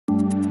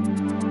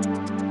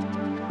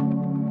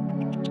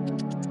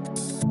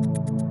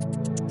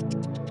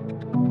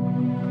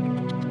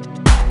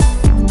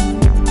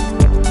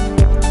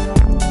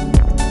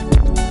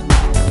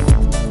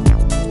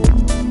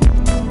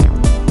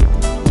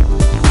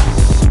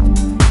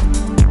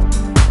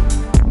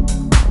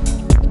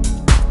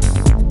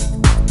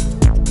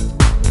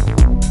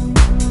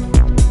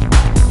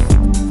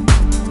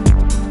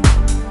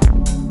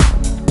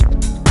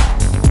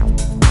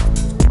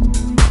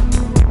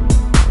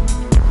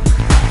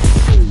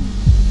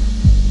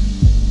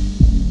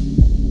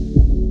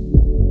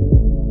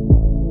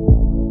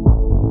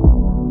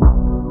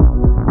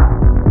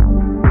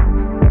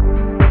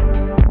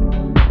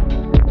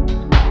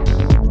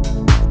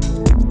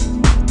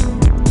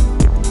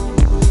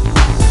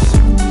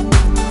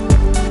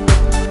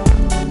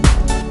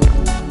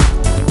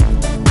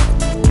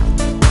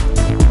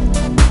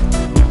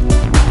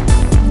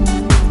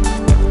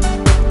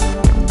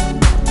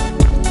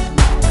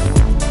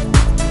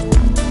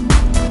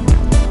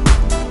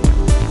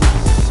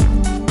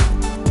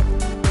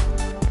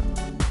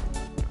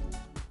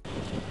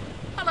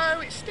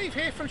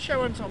from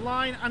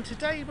Showhomesonline, and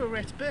today we're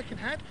at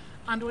Birkenhead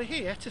and we're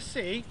here to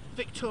see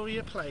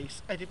Victoria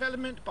Place, a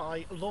development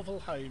by Lovell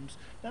Homes.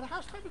 Now the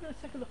house type we're going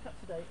to take a look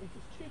at today is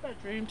this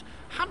 2-bedroomed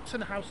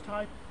Hampton house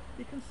type.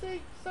 You can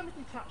see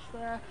semi-detached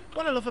there.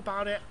 What I love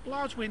about it,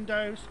 large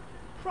windows,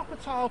 proper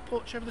tile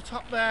porch over the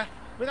top there.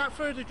 Without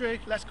further ado,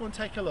 let's go and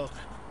take a look.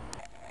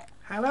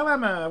 Hello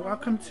Emma,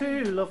 welcome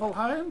to Lovell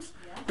Homes,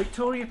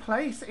 Victoria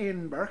Place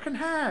in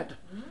Birkenhead.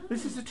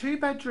 This is a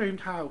 2-bedroomed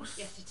house.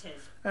 Yes it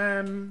is.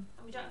 And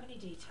we don't have any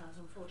details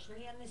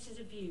unfortunately, and this is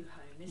a view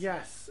home, isn't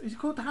it? Is it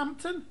called the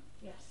Hampton?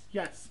 Yes.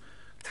 Yes.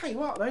 Tell you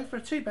what though, for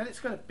a 2-bed it's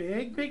got a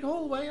big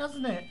hallway,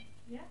 hasn't it?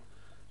 Yeah.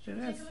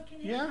 It Take is. a look in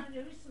here. Yeah.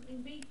 There is something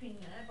beeping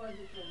there by the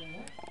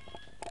door.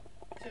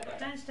 So we've got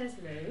downstairs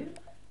loo.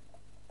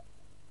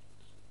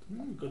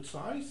 Good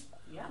size.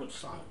 Yeah. Good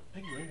size.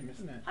 Big room,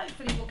 isn't it?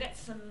 Hopefully we'll get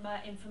some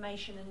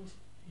information and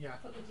Yeah.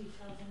 put the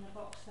details in the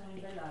box down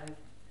below.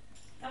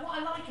 Now what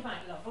I like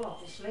about Lovell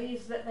obviously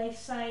is that they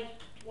say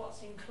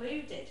what's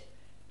included,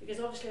 because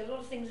obviously a lot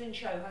of things in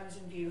show homes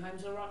and view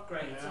homes are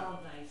upgrades,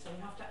 aren't they? So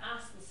you have to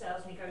ask the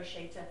sales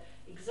negotiator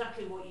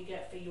exactly what you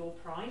get for your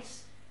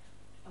price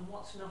and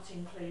what's not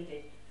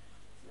included.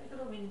 So they've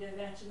got a window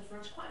there to the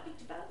front. It's quite a big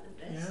development,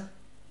 this. Yeah.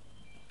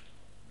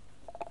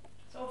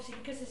 So obviously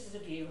because this is a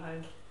view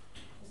home,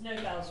 there's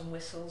no bells and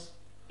whistles.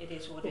 It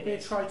is what it We'll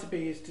is. try to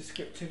be as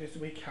descriptive as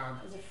we can.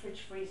 There's a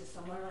fridge freezer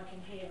somewhere, I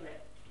can hear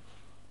it.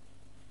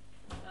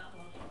 That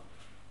one.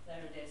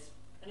 There it is.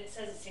 And it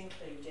says it's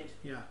included.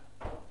 Yeah.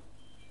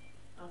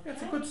 Okay.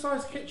 It's a good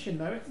sized kitchen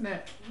though, isn't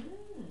it?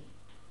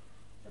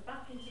 So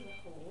back into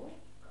the hall.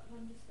 Got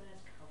an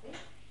understairs cubby.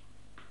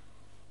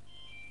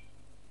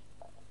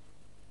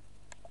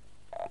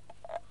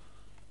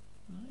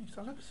 Nice.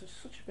 I love it. It's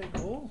such a big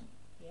hall.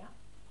 Yeah.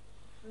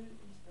 Through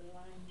is the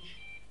lounge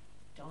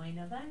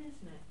diner then,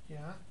 isn't it?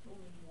 Yeah. All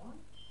in one.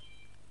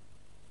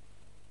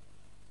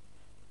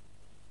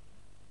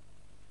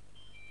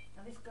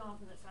 Now this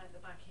garden that's out the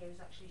back here is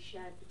actually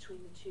shared between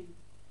the two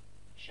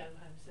show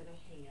homes that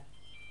are here.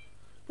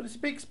 But it's a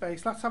big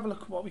space. Let's have a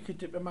look at what we could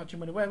do. Imagine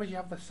where would you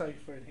have the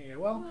sofa in here?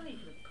 Well, You could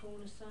have a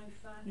corner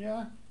sofa.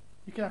 yeah.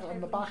 You can have it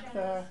on the Table and back chairs.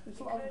 there. It's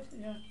a You lot of, could.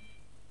 yeah.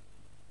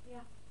 Yeah.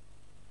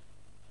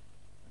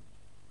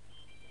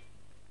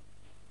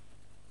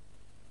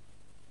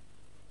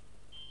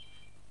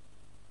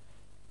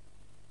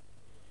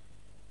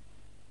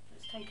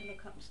 Let's take a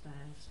look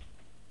upstairs.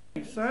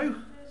 So,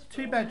 First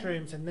 2 floor.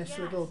 bedrooms in this Yes.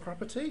 little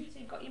property. So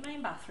you've got your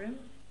main bathroom.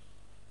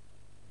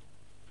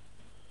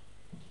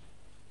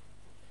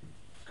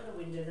 It's got a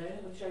window there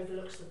which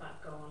overlooks the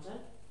back garden.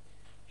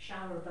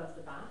 Shower above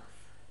the bath.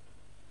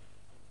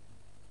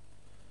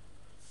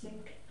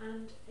 Sink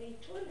and a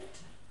toilet.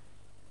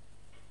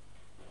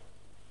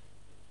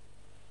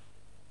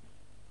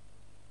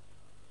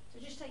 So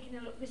just taking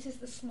a look, this is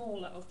the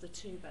smaller of the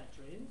 2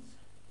 bedrooms.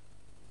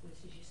 This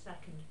is your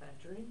second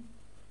bedroom.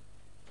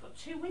 It's got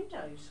 2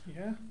 windows.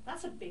 Yeah.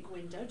 That's a big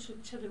window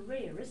to the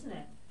rear, isn't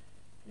it?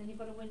 And then you've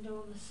got a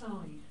window on the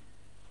side.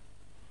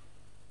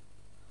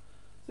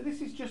 So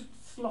this is just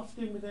slotted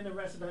in within a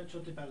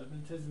residential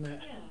development, isn't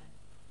it? Yeah.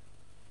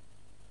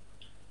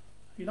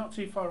 You're not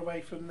too far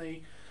away from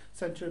the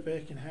centre of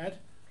Birkenhead.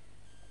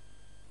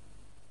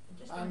 And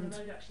just down the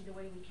road, actually, the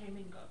way we came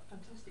in, got a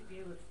fantastic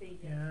view of the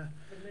Yeah.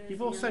 the You've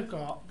Mersey also River.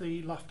 got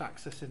the loft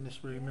access in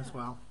this room as Yeah.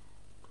 well.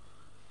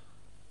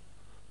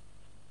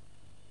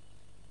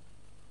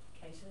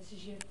 Okay, so this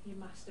is your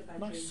master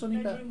bedroom. Nice sunny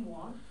bed. Bedroom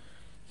 1.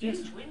 Yes.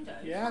 Huge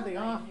windows. Yeah, aren't they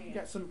are. here? You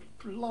get some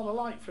lot of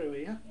light through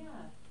here. Yeah.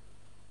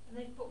 And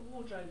they've put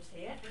wardrobes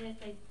here, and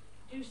they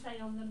do say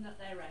on them that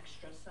they're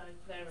extra, so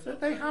they're So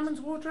they Hammond's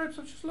wardrobes,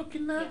 I'm just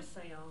looking there. Yes,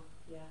 they are.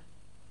 Yeah.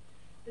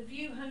 The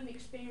view home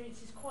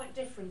experience is quite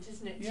different,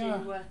 isn't it, Yeah,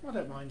 to I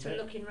don't mind to it.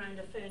 looking round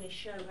a furnished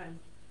show home.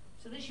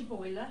 So there's your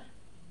boiler,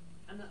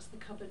 and that's the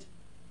cupboard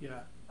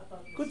Yeah.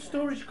 above the Good stairs.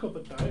 storage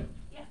cupboard though.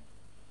 Yeah.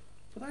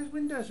 But those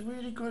windows are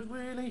really good,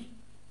 really.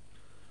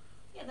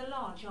 Yeah, they're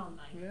large, aren't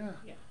they? Yeah.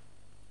 Yeah.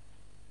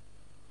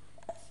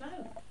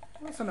 So,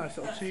 That's a nice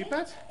little That's 2-bed.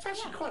 it. It's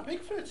actually Yeah. quite big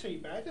for a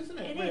 2-bed, isn't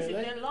it? it really?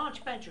 is. They're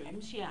large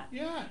bedrooms, yeah.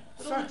 Yeah.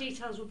 But So, all the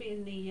details will be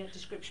in the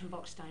description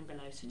box down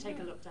below, so take a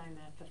Yeah. look down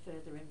there for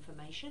further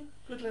information.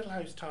 good little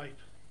house type.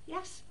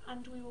 Yes,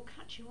 and we will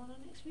catch you on our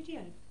next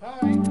video.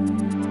 Bye.